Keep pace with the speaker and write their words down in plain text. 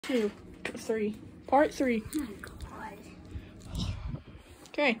2, 3. Part 3. Oh my god.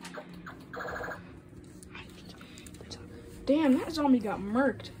 Okay. Damn, that zombie got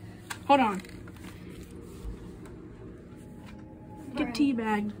murked. Hold on. Get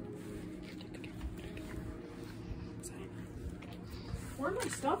teabagged. Where'd my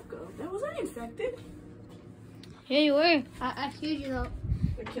stuff go? Was I infected? Yeah, you were. I heard you though.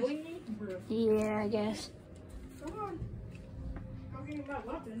 They're killing me? Bro. Yeah, I guess. Come on. I'm getting my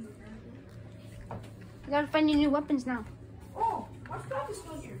weapons. I gotta find you new weapons now. Oh, my stuff is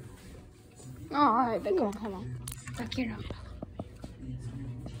still here. Oh, alright, but come on. Back here now.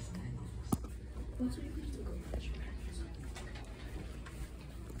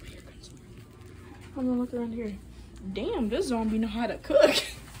 I'm gonna look around here. Damn, this zombie know how to cook.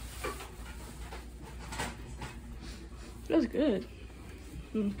 That's good.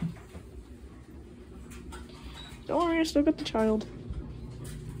 Don't worry, I still got the child.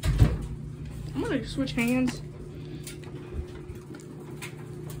 I'm gonna switch hands.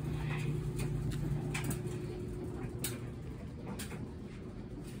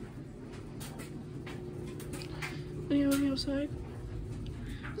 Anybody outside?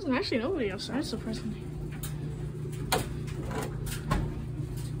 There's actually nobody outside, surprisingly.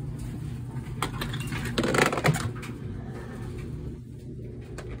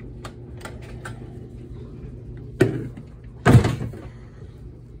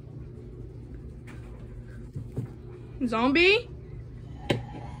 Zombie?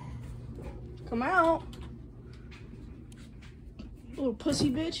 Come out. Little pussy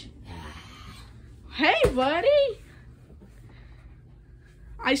bitch. Hey, buddy.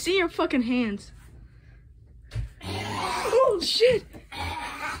 I see your fucking hands. Oh, shit.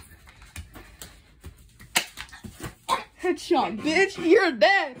 Headshot, bitch. You're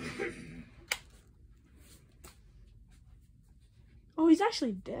dead. Oh, he's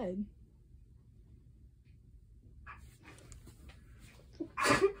actually dead.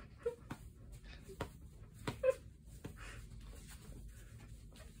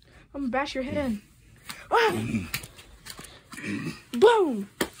 I'm gonna bash your head in. Ah! Boom!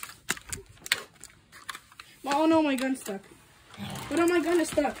 Oh no, my gun's stuck. What on my gun is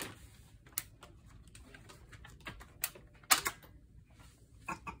stuck?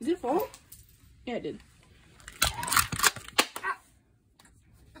 Did it fall? Yeah, it did.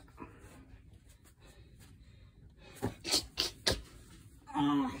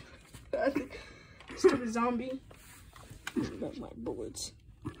 Stupid zombie. Got my bullets.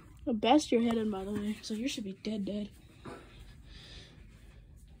 I bashed your head in, by the way, so you should be dead.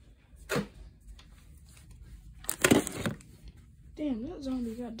 Damn, that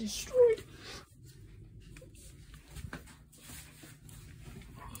zombie got destroyed.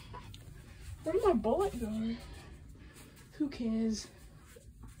 Where'd my bullet go? Who cares?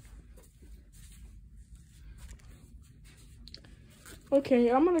 Okay,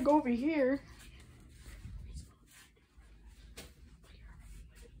 I'm gonna go over here.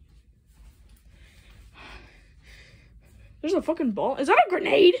 There's a fucking ball. Is that a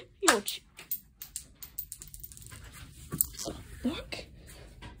grenade? Yo, fuck.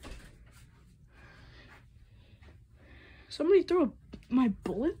 Somebody threw my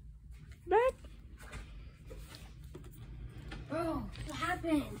bullet back? Bro, what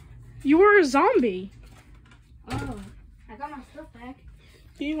happened? You were a zombie. Oh, I got my stuff back.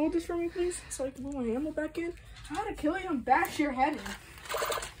 Can you hold this for me, please? So I can put my ammo back in? I had to kill you and bash your head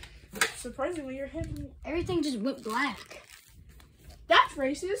in. Surprisingly, your head... Everything just went black. That's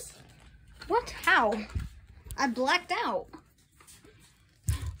racist. What? How? I blacked out.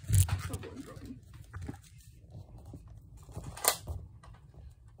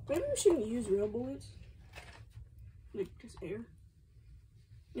 Maybe we shouldn't use real bullets. Like, just air.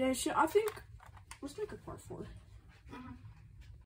 Yeah, I think... Let's make a part 4.